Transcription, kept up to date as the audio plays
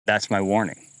That's my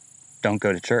warning. Don't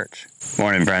go to church.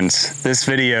 Morning, friends. This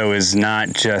video is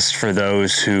not just for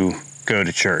those who go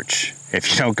to church.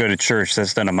 If you don't go to church,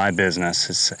 that's none of my business.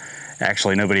 It's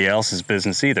actually nobody else's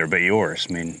business either but yours.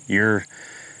 I mean, your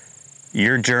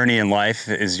journey in life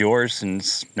is yours, and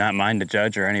it's not mine to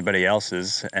judge or anybody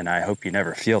else's, and I hope you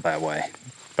never feel that way.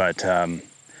 But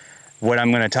what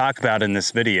I'm going to talk about in this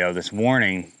video, this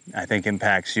warning, I think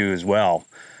impacts you as well,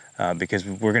 because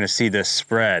we're going to see this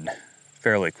spread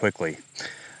fairly quickly.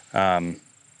 And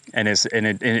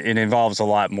it involves a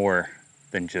lot more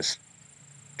than just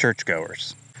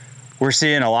churchgoers. We're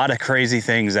seeing a lot of crazy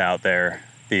things out there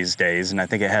these days, and I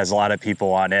think it has a lot of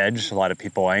people on edge, a lot of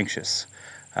people anxious.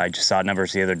 I just saw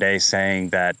numbers the other day saying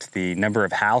that the number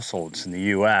of households in the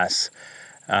U.S.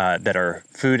 That are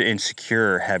food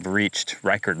insecure have reached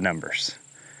record numbers.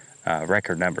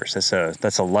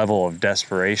 That's a level of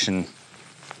desperation,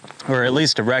 or at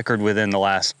least a record within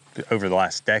over the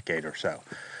last decade or so.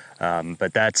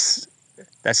 But that's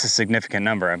a significant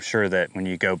number. I'm sure that when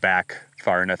you go back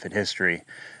far enough in history,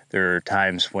 there are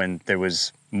times when there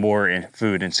was more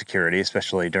food insecurity,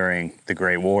 especially during the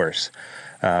Great Wars.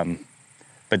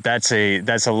 But that's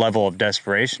a level of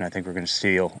desperation I think we're going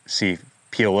to see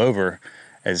peel over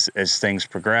as things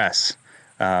progress.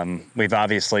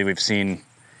 We've seen,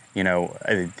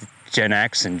 Gen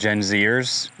X and Gen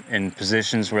Zers in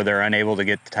positions where they're unable to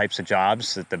get the types of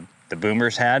jobs that the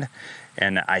boomers had.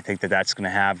 And I think that that's going to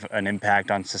have an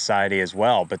impact on society as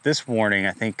well. But this warning,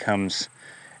 I think, comes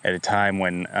at a time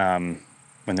when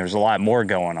there's a lot more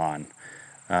going on.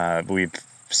 We've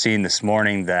seen this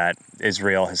morning that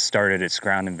Israel has started its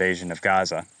ground invasion of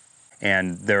Gaza.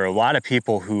 And there are a lot of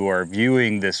people who are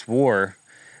viewing this war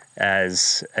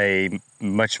as a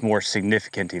much more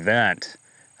significant event.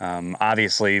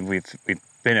 Obviously, we've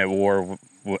been at war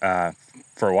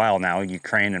for a while now,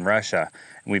 Ukraine and Russia,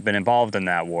 and we've been involved in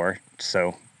that war.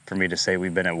 So for me to say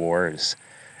we've been at war is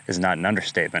not an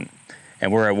understatement.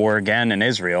 And we're at war again in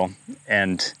Israel.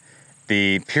 And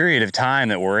the period of time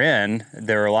that we're in,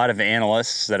 there are a lot of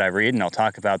analysts that I read, and I'll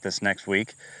talk about this next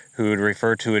week, who would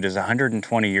refer to it as a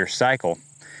 120-year cycle.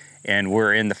 And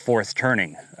we're in the fourth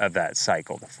turning of that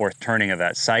cycle. The fourth turning of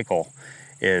that cycle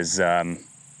is a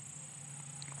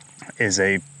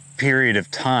period of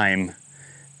time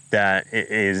that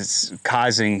is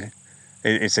causing.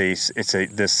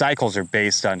 The cycles are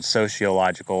based on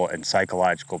sociological and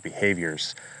psychological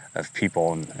behaviors of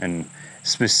people, and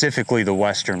specifically the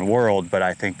Western world. But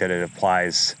I think that it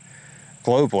applies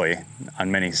globally on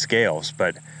many scales.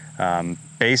 But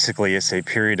basically, it's a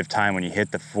period of time when you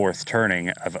hit the fourth turning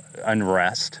of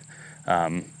unrest.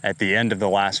 At the end of the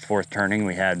last fourth turning,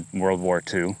 we had World War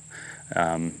II.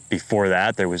 Before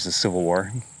that, there was the Civil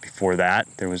War. Before that,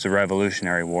 there was the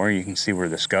Revolutionary War. You can see where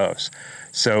this goes.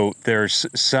 So there's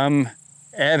some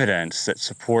evidence that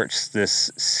supports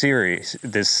this theory.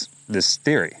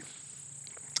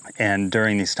 And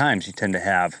during these times, you tend to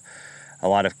have a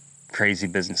lot of crazy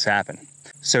business happen.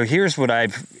 So here's what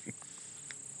I've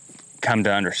come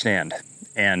to understand,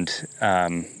 and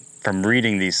from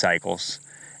reading these cycles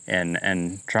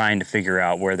and trying to figure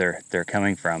out where they're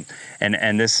coming from,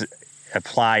 and this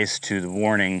applies to the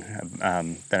warning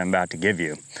that I'm about to give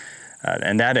you,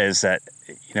 and that is that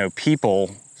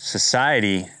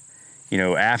society,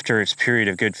 after its period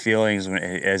of good feelings,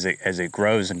 as it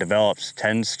grows and develops,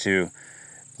 tends to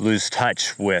lose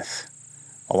touch with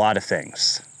a lot of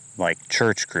things, like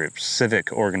church groups,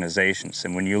 civic organizations.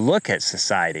 And when you look at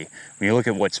society, when you look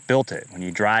at what's built it, when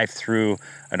you drive through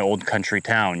an old country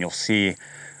town, you'll see,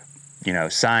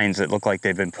 signs that look like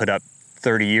they've been put up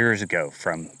 30 years ago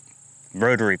from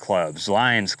Rotary clubs,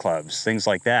 Lions clubs, things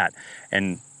like that.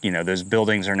 And, those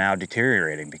buildings are now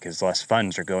deteriorating because less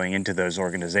funds are going into those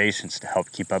organizations to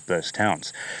help keep up those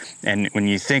towns. And when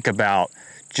you think about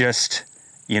just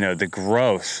the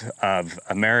growth of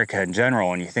America in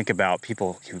general, and you think about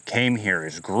people who came here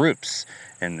as groups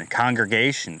and the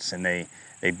congregations, and they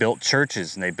built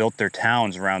churches and they built their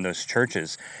towns around those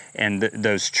churches. And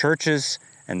those churches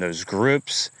and those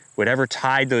groups, whatever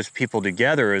tied those people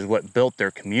together is what built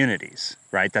their communities,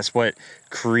 right? That's what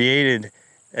created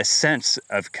a sense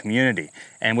of community.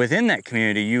 And within that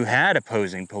community, you had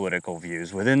opposing political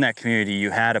views. Within that community,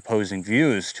 you had opposing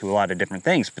views to a lot of different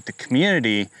things. But the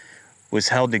community was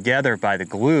held together by the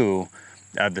glue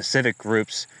of the civic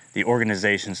groups, the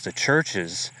organizations, the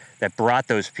churches that brought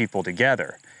those people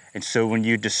together. And so when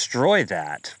you destroy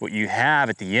that, what you have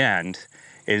at the end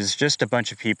is just a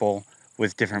bunch of people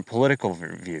with different political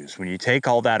views. When you take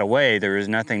all that away, there is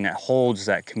nothing that holds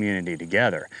that community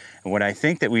together. And what I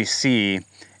think that we see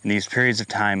And these periods of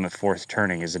time of fourth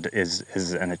turning is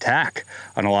an attack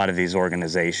on a lot of these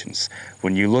organizations.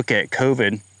 When you look at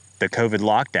COVID, the COVID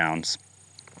lockdowns,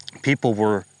 people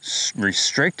were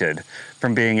restricted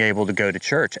from being able to go to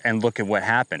church. And look at what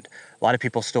happened. A lot of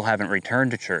people still haven't returned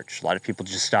to church. A lot of people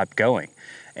just stopped going.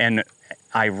 And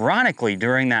ironically,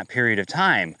 during that period of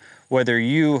time, whether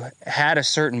you had a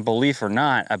certain belief or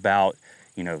not about,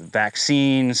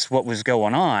 vaccines, what was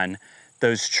going on,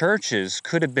 those churches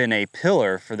could have been a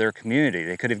pillar for their community.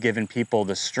 They could have given people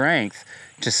the strength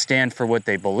to stand for what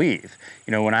they believe.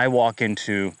 When I walk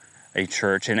into a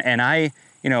church, and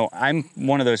I'm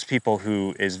one of those people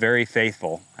who is very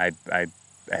faithful.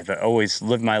 I've always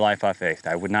lived my life off faith.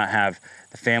 I would not have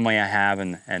the family I have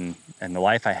and the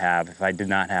life I have if I did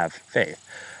not have faith.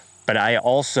 But I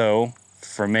also,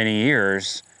 for many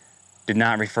years, did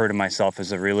not refer to myself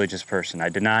as a religious person. I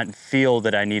did not feel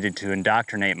that I needed to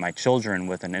indoctrinate my children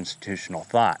with an institutional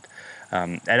thought.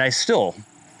 And I still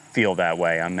feel that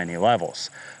way on many levels.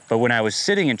 But when I was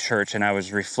sitting in church and I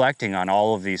was reflecting on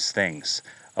all of these things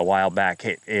a while back,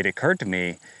 it occurred to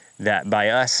me that by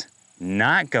us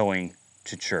not going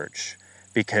to church,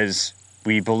 because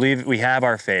we believe we have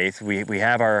our faith, we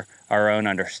have our own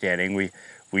understanding,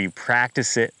 we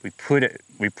practice it, we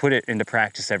put it into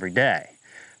practice every day.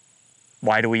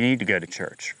 Why do we need to go to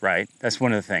church, right? That's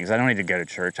one of the things. I don't need to go to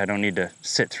church. I don't need to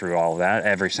sit through all of that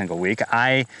every single week.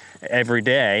 I, every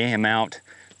day, am out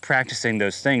practicing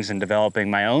those things and developing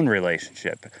my own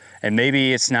relationship. And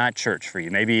maybe it's not church for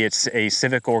you. Maybe it's a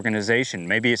civic organization.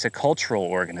 Maybe it's a cultural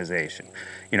organization.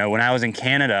 When I was in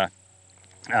Canada,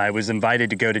 I was invited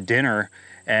to go to dinner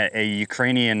at a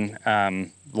Ukrainian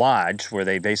lodge where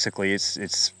they basically,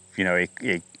 it's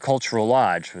a cultural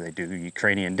lodge where they do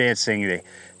Ukrainian dancing.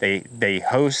 They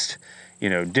host,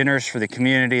 dinners for the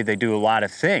community. They do a lot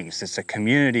of things. It's a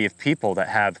community of people that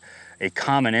have a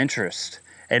common interest.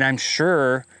 And I'm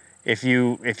sure if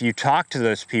you talk to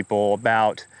those people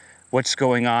about what's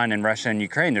going on in Russia and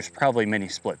Ukraine, there's probably many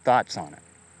split thoughts on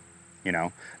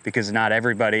it, because not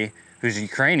everybody who's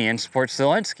Ukrainian supports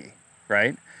Zelensky,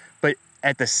 right? But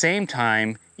at the same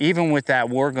time, even with that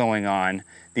war going on,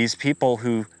 these people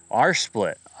who are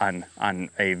split on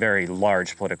a very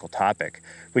large political topic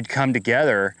would come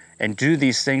together and do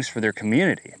these things for their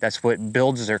community. That's what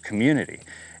builds their community.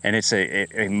 And it's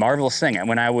a marvelous thing. And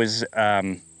when I was,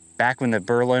 back when the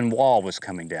Berlin Wall was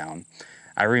coming down,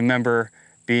 I remember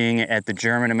being at the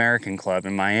German American Club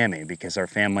in Miami because our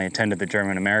family attended the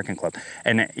German American Club.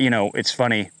 And, it's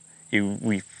funny,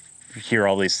 we hear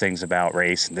all these things about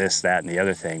race and this, that, and the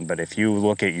other thing, but if you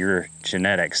look at your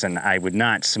genetics, and I would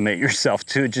not submit yourself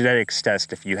to a genetics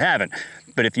test if you haven't,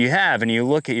 but if you have and you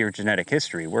look at your genetic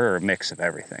history, we're a mix of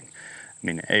everything. I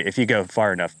mean, if you go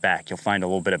far enough back, you'll find a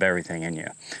little bit of everything in you.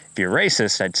 If you're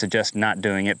racist, I'd suggest not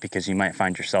doing it because you might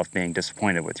find yourself being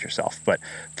disappointed with yourself. But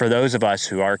for those of us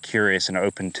who are curious and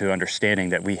open to understanding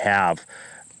that we have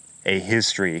a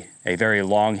history, a very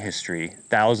long history,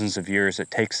 thousands of years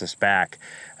that takes us back,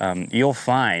 you'll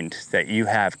find that you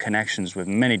have connections with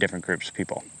many different groups of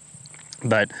people.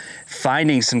 But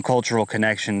finding some cultural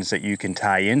connections that you can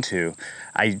tie into,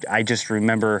 I just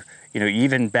remember,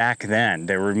 even back then,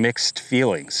 there were mixed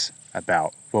feelings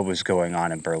about what was going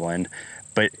on in Berlin,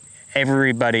 but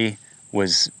everybody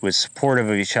was supportive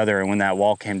of each other. And when that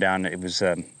wall came down, it was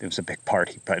a big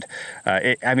party. But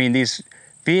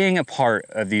being a part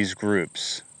of these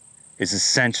groups is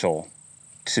essential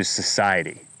to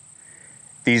society.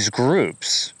 These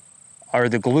groups are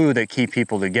the glue that keep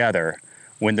people together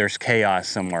when there's chaos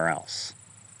somewhere else,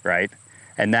 right?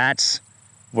 And that's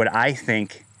what I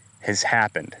think has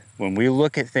happened. When we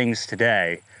look at things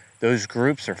today, those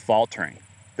groups are faltering.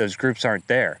 Those groups aren't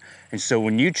there. And so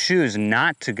when you choose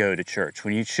not to go to church,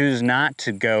 when you choose not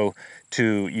to go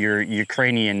to your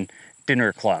Ukrainian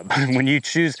dinner club, when you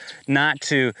choose not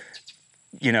to,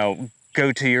 go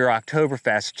to your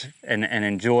Oktoberfest and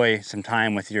enjoy some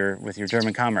time with your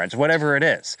German comrades, whatever it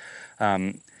is,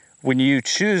 when you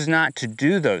choose not to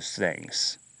do those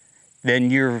things, then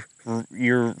you're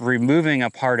removing a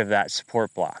part of that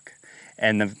support block.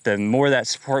 And the more that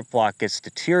support block gets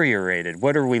deteriorated,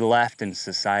 what are we left in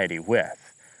society with?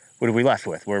 What are we left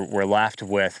with? We're left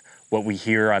with what we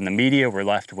hear on the media. We're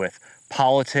left with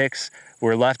politics.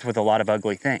 We're left with a lot of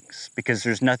ugly things because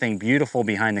there's nothing beautiful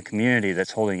behind the community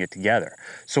that's holding it together.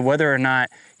 So whether or not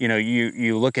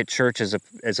you look at church as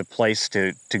a place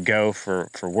to go for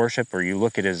worship, or you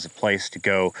look at it as a place to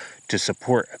go to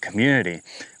support a community,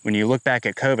 when you look back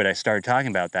at COVID, I started talking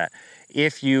about that.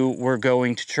 If you were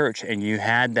going to church and you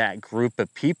had that group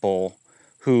of people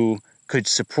who could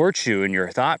support you in your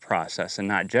thought process and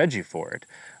not judge you for it,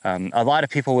 a lot of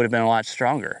people would have been a lot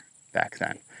stronger back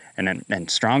then. and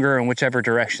stronger in whichever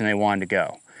direction they wanted to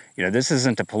go. This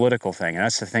isn't a political thing, and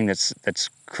that's the thing that's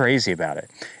crazy about it.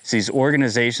 So these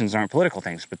organizations aren't political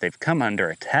things, but they've come under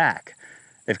attack.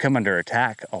 They've come under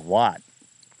attack a lot.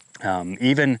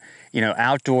 Even,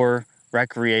 outdoor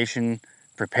recreation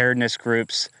preparedness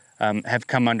groups have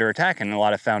come under attack, and a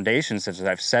lot of foundations, as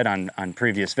I've said on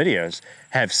previous videos,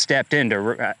 have stepped in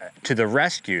to the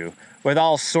rescue with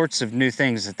all sorts of new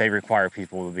things that they require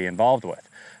people to be involved with,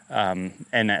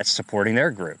 and that's supporting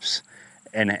their groups.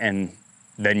 And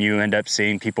then you end up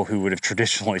seeing people who would have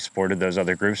traditionally supported those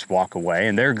other groups walk away,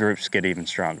 and their groups get even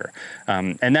stronger.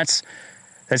 And that's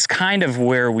kind of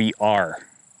where we are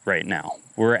right now.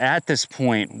 We're at this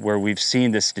point where we've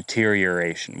seen this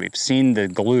deterioration. We've seen the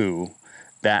glue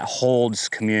that holds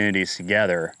communities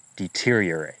together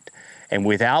deteriorate. And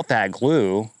without that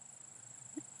glue,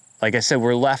 like I said,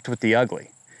 we're left with the ugly.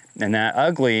 And that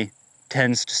ugly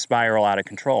tends to spiral out of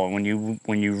control. And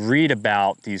when you read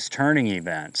about these turning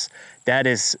events, that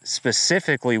is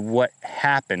specifically what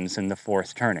happens in the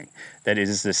fourth turning. That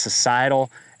is the societal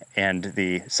and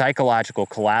the psychological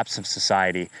collapse of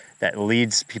society that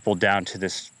leads people down to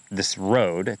this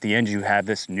road. At the end, you have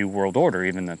this new world order.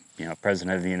 Even the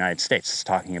President of the United States is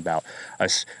talking about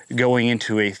us going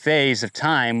into a phase of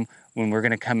time when we're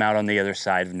going to come out on the other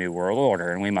side of new world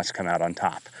order, and we must come out on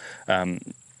top.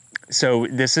 So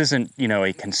this isn't,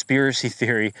 a conspiracy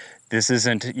theory. This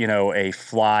isn't, a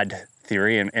flawed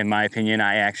theory. In my opinion,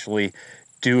 I actually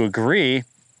do agree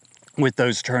with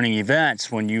those turning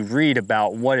events when you read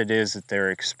about what it is that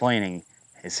they're explaining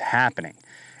is happening.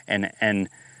 And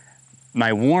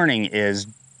my warning is,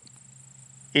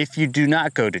 if you do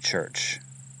not go to church,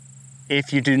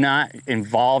 if you do not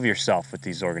involve yourself with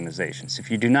these organizations,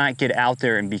 if you do not get out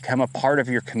there and become a part of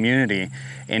your community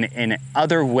in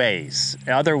other ways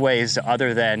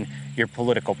other than your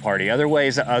political party, other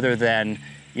ways other than,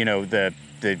 the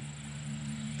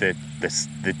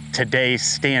today's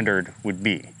standard would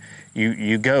be.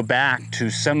 You go back to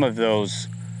some of those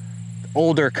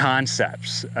older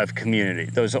concepts of community,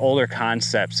 those older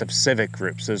concepts of civic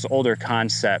groups, those older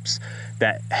concepts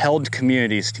that held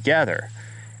communities together.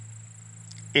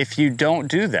 If you don't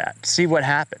do that, see what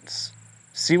happens.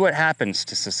 See what happens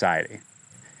to society.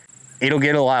 It'll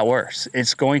get a lot worse.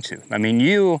 It's going to. I mean,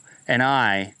 you and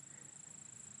I,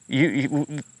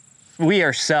 we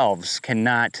ourselves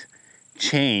cannot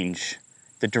change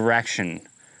the direction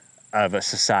of a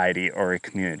society or a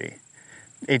community.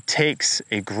 It takes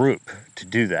a group to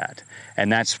do that.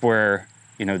 And that's where,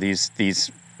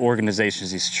 these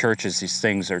organizations, these churches, these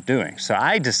things are doing. So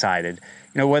I decided,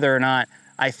 whether or not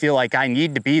I feel like I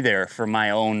need to be there for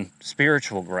my own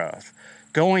spiritual growth.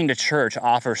 Going to church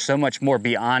offers so much more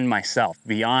beyond myself,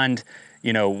 beyond,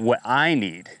 what I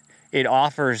need. It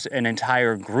offers an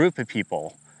entire group of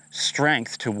people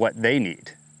strength to what they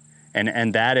need.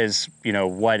 And that is,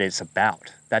 what it's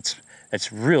about. That's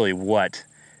really what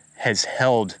has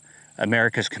held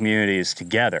America's communities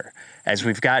together. As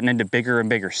we've gotten into bigger and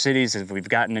bigger cities, as we've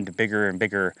gotten into bigger and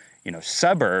bigger,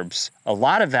 suburbs, a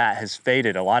lot of that has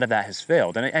faded, a lot of that has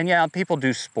failed. And yeah, people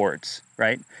do sports,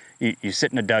 right? You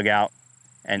sit in a dugout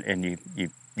and you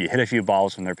hit a few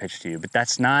balls when they're pitched to you, but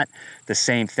that's not the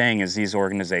same thing as these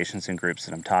organizations and groups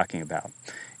that I'm talking about.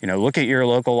 Look at your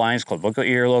local Lions Club, look at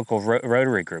your local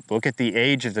Rotary group, look at the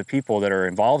age of the people that are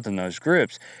involved in those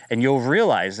groups, and you'll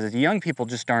realize that the young people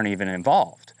just aren't even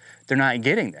involved. They're not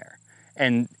getting there.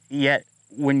 And yet,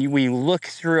 when we look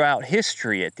throughout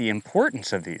history at the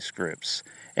importance of these groups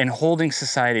and holding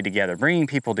society together, bringing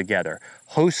people together,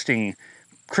 hosting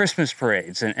Christmas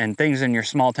parades and things in your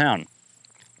small town,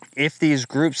 if these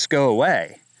groups go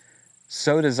away,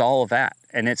 so does all of that.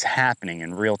 And it's happening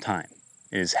in real time.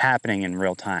 It is happening in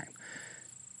real time.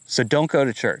 So don't go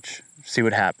to church. See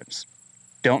what happens.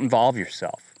 Don't involve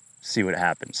yourself. See what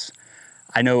happens.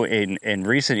 I know in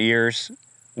recent years,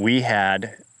 we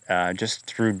had, just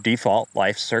through default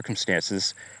life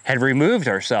circumstances, had removed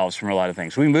ourselves from a lot of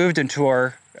things. We moved into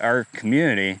our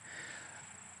community,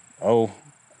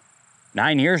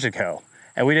 9 years ago,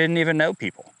 and we didn't even know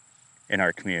people in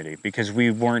our community because we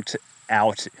weren't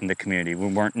out in the community. We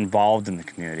weren't involved in the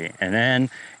community. And then,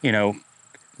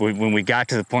 when we got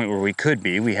to the point where we could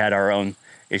be, we had our own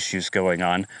issues going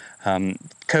on.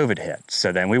 COVID hit,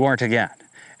 so then we weren't again.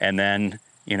 And then,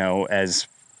 as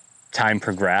time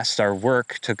progressed, our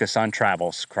work took us on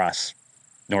travels across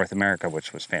North America,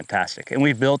 which was fantastic. And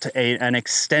we built an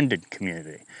extended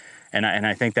community. And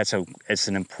I think it's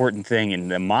an important thing in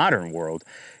the modern world,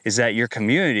 is that your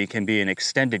community can be an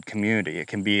extended community. It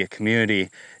can be a community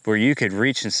where you could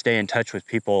reach and stay in touch with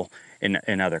people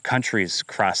in other countries,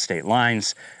 across state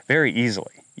lines, very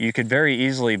easily. You could very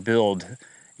easily build,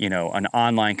 an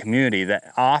online community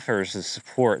that offers the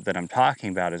support that I'm talking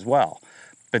about as well.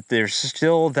 But there's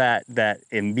still that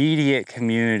immediate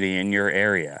community in your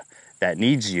area that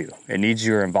needs you. It needs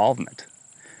your involvement.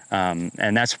 And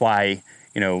that's why,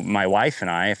 my wife and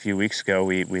I, a few weeks ago,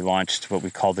 we launched what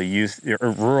we call the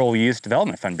Rural Youth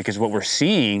Development Fund, because what we're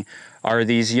seeing are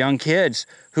these young kids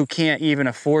who can't even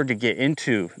afford to get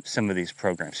into some of these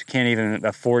programs, who can't even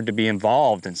afford to be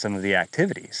involved in some of the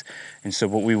activities. And so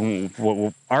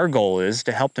what our goal is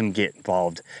to help them get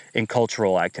involved in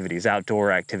cultural activities,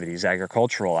 outdoor activities,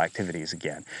 agricultural activities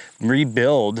again,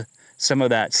 rebuild some of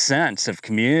that sense of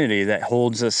community that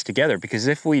holds us together. Because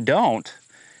if we don't,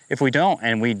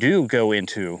 and we do go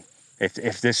into,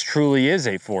 if this truly is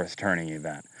a fourth turning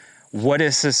event, what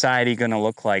is society going to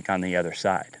look like on the other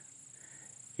side?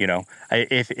 If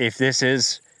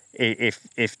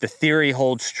the theory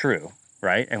holds true,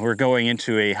 right, and we're going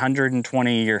into a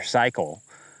 120-year cycle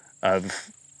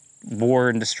of war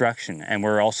and destruction, and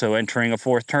we're also entering a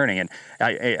fourth turning, and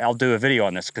I'll do a video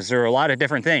on this because there are a lot of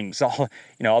different things, all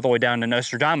the way down to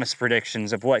Nostradamus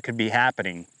predictions of what could be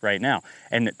happening right now.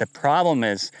 And the problem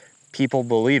is people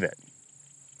believe it.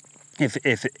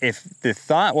 If the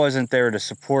thought wasn't there to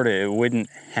support it, it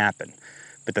wouldn't happen.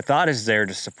 But the thought is there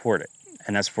to support it.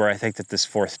 And that's where I think that this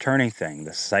fourth turning thing,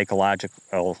 the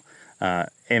psychological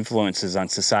influences on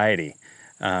society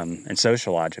and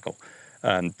sociological,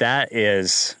 that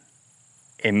is,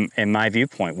 in my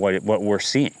viewpoint, what we're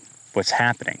seeing, what's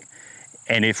happening.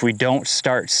 And if we don't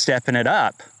start stepping it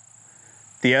up,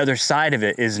 the other side of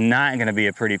it is not going to be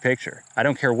a pretty picture. I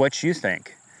don't care what you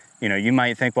think. You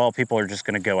might think, well, people are just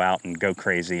going to go out and go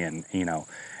crazy, and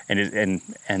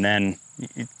and then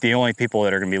the only people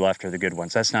that are going to be left are the good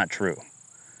ones. That's not true.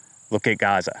 Look at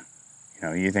Gaza.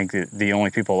 You think that the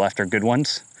only people left are good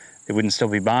ones? They wouldn't still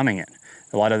be bombing it.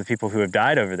 A lot of the people who have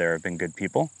died over there have been good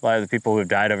people. A lot of the people who have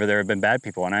died over there have been bad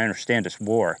people. And I understand it's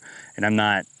war. And I'm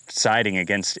not siding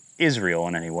against Israel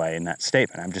in any way in that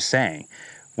statement. I'm just saying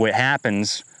what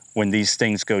happens when these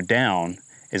things go down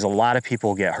is a lot of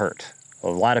people get hurt. A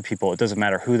lot of people, it doesn't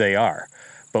matter who they are.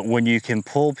 But when you can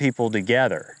pull people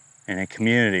together in a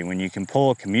community, when you can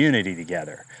pull a community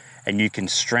together, and you can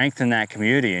strengthen that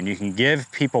community, and you can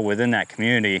give people within that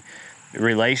community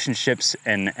relationships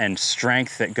and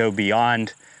strength that go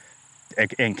beyond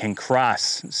and can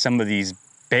cross some of these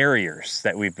barriers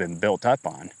that we've been built up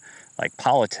on, like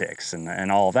politics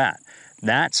and all that,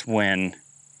 that's when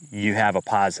you have a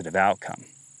positive outcome.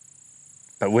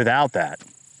 But without that,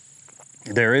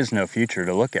 there is no future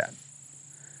to look at.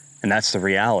 And that's the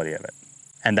reality of it.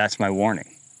 And that's my warning.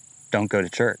 Don't go to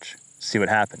church. See what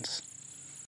happens.